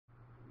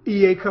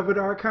EA covered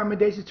our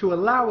accommodations to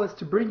allow us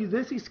to bring you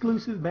this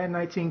exclusive Madden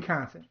 19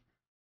 content.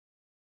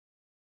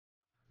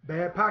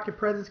 Bad pocket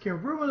presence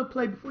can ruin a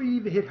play before you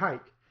even hit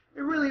hike.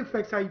 It really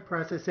affects how you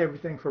process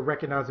everything from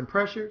recognizing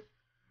pressure,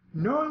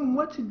 knowing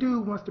what to do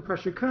once the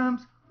pressure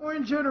comes, or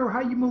in general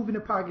how you move in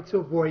the pocket to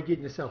avoid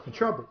getting yourself in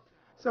trouble.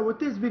 So with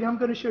this video, I'm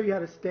going to show you how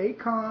to stay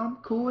calm,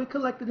 cool, and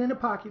collected in the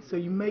pocket so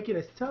you make it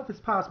as tough as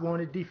possible on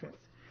the defense.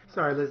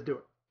 Sorry, let's do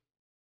it.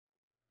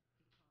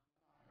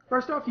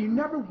 First off, you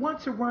never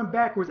want to run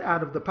backwards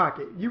out of the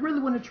pocket. You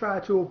really want to try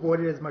to avoid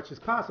it as much as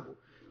possible.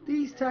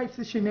 These types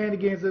of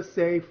shenanigans are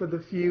saved for the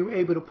few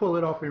able to pull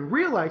it off in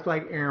real life,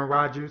 like Aaron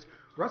Rodgers,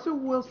 Russell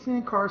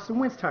Wilson, Carson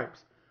Wentz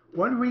types.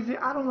 One reason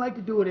I don't like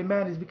to do it in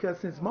Madden is because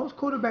since most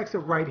quarterbacks are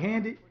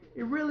right-handed,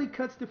 it really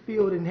cuts the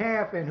field in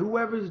half, and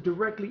whoever is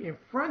directly in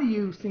front of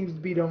you seems to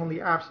be the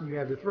only option you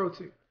have to throw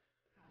to.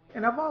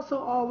 And I've also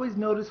always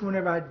noticed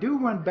whenever I do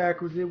run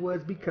backwards, it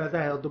was because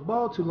I held the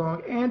ball too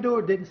long and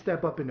or didn't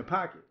step up in the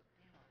pocket.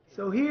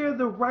 So here,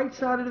 the right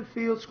side of the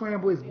field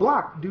scramble is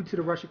blocked due to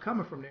the rusher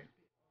coming from there.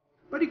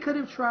 But he could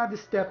have tried to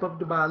step up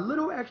to buy a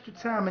little extra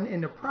time, and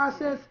in the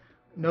process,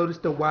 notice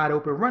the wide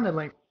open running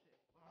lane.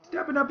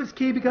 Stepping up is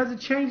key because it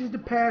changes the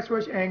pass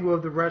rush angle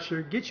of the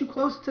rusher, gets you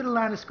closer to the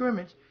line of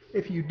scrimmage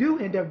if you do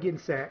end up getting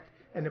sacked,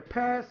 and the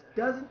pass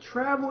doesn't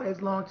travel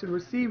as long to the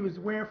receivers,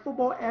 where in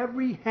football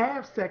every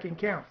half second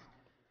counts.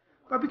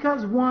 But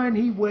because one,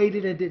 he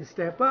waited and didn't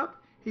step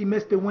up, he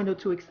missed the window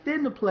to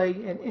extend the play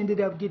and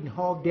ended up getting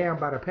hogged down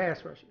by the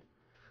pass rusher.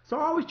 So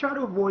always try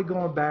to avoid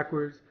going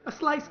backwards. A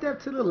slight step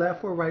to the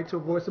left or right to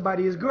avoid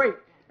somebody is great.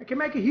 It can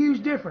make a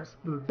huge difference,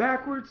 but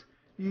backwards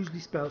usually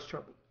spells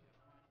trouble.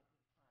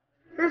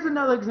 Here's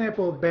another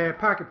example of bad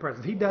pocket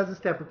presence. He doesn't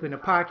step up in the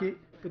pocket.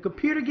 The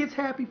computer gets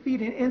happy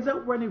feet and ends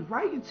up running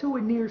right into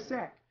a near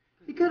sack.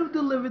 He could have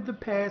delivered the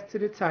pass to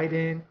the tight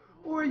end,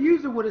 or a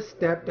user would have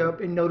stepped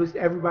up and noticed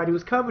everybody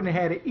was covered and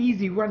had an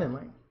easy running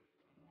lane.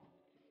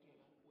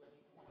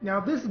 Now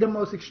this is the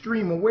most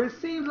extreme one, where it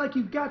seems like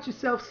you got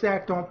yourself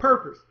sacked on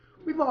purpose.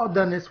 We've all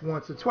done this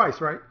once or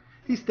twice, right?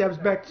 He steps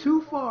back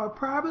too far,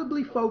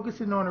 probably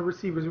focusing on a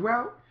receiver's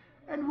route,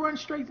 and runs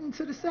straight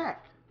into the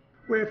sack.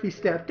 Where if he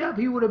stepped up,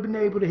 he would have been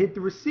able to hit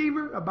the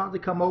receiver about to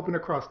come open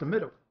across the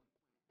middle.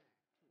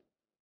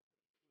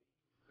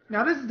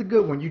 Now this is the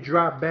good one. You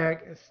drop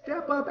back and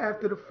step up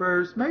after the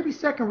first, maybe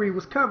second read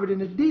was covered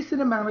in a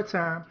decent amount of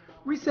time,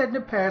 resetting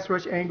the pass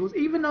rush angles,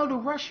 even though the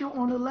rusher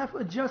on the left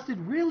adjusted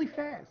really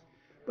fast.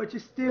 But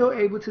you're still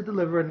able to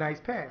deliver a nice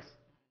pass.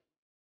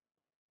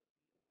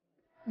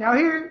 Now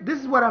here, this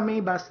is what I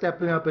mean by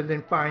stepping up and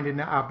then finding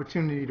the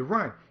opportunity to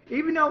run.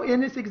 Even though in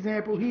this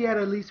example, he had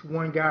at least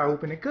one guy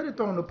open and could have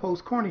thrown the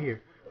post corner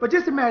here. But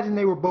just imagine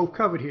they were both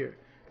covered here.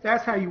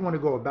 That's how you want to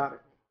go about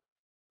it.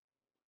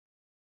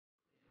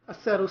 A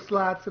settled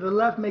slide to the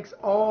left makes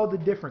all the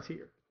difference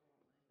here.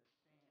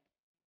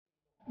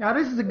 Now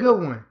this is a good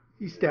one.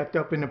 He stepped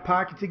up in the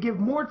pocket to give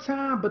more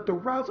time, but the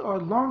routes are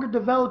longer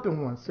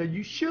developing ones, so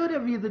you should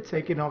have either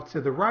taken off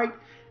to the right.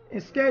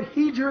 Instead,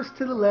 he drifts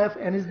to the left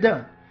and is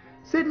done.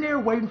 Sitting there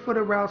waiting for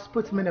the routes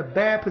puts him in a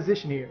bad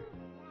position here.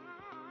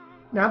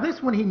 Now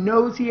this one, he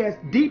knows he has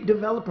deep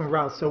developing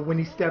routes, so when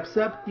he steps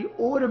up, he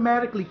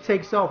automatically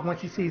takes off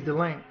once he sees the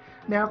lane.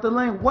 Now if the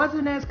lane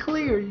wasn't as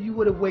clear, you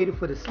would have waited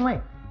for the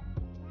slant.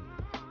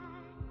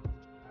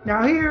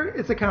 Now here,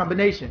 it's a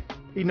combination.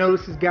 He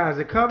notices guys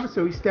are covered,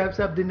 so he steps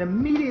up, then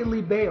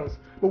immediately bails.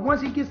 But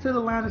once he gets to the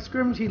line of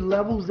scrimmage, he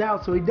levels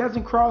out so he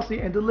doesn't cross it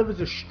and delivers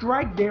a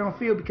strike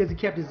downfield because he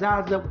kept his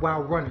eyes up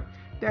while running.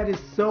 That is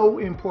so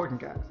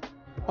important, guys.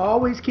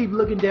 Always keep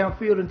looking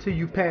downfield until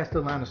you pass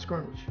the line of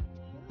scrimmage.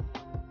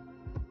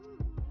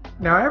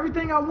 Now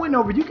everything I went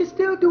over, you can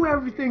still do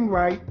everything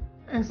right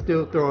and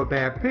still throw a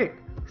bad pick.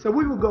 So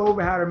we will go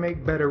over how to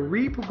make better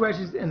read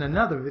progressions in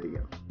another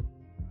video.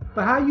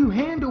 But how you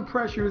handle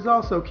pressure is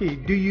also key.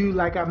 Do you,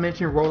 like I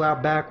mentioned, roll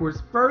out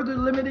backwards, further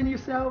limiting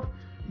yourself?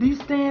 Do you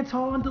stand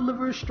tall and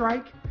deliver a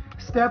strike?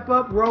 Step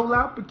up, roll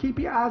out, but keep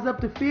your eyes up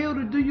the field?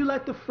 Or do you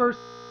let the first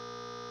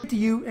get to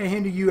you and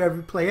hinder you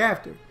every play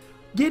after?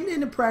 Getting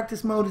into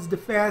practice mode is the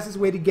fastest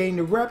way to gain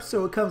the reps,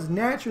 so it comes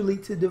naturally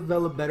to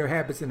develop better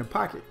habits in the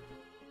pocket.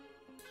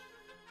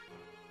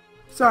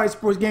 Sorry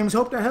sports gamers,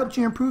 hope that helped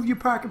you improve your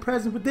pocket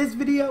presence with this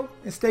video,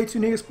 and stay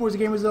tuned here at Sports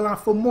Gamers Online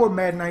for more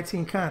Madden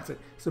 19 content.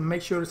 So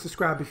make sure to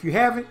subscribe if you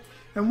haven't,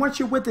 and once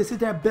you're with us, hit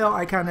that bell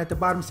icon at the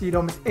bottom so you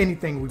don't miss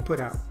anything we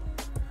put out.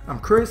 I'm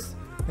Chris,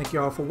 thank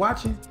you all for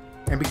watching,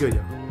 and be good,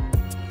 y'all.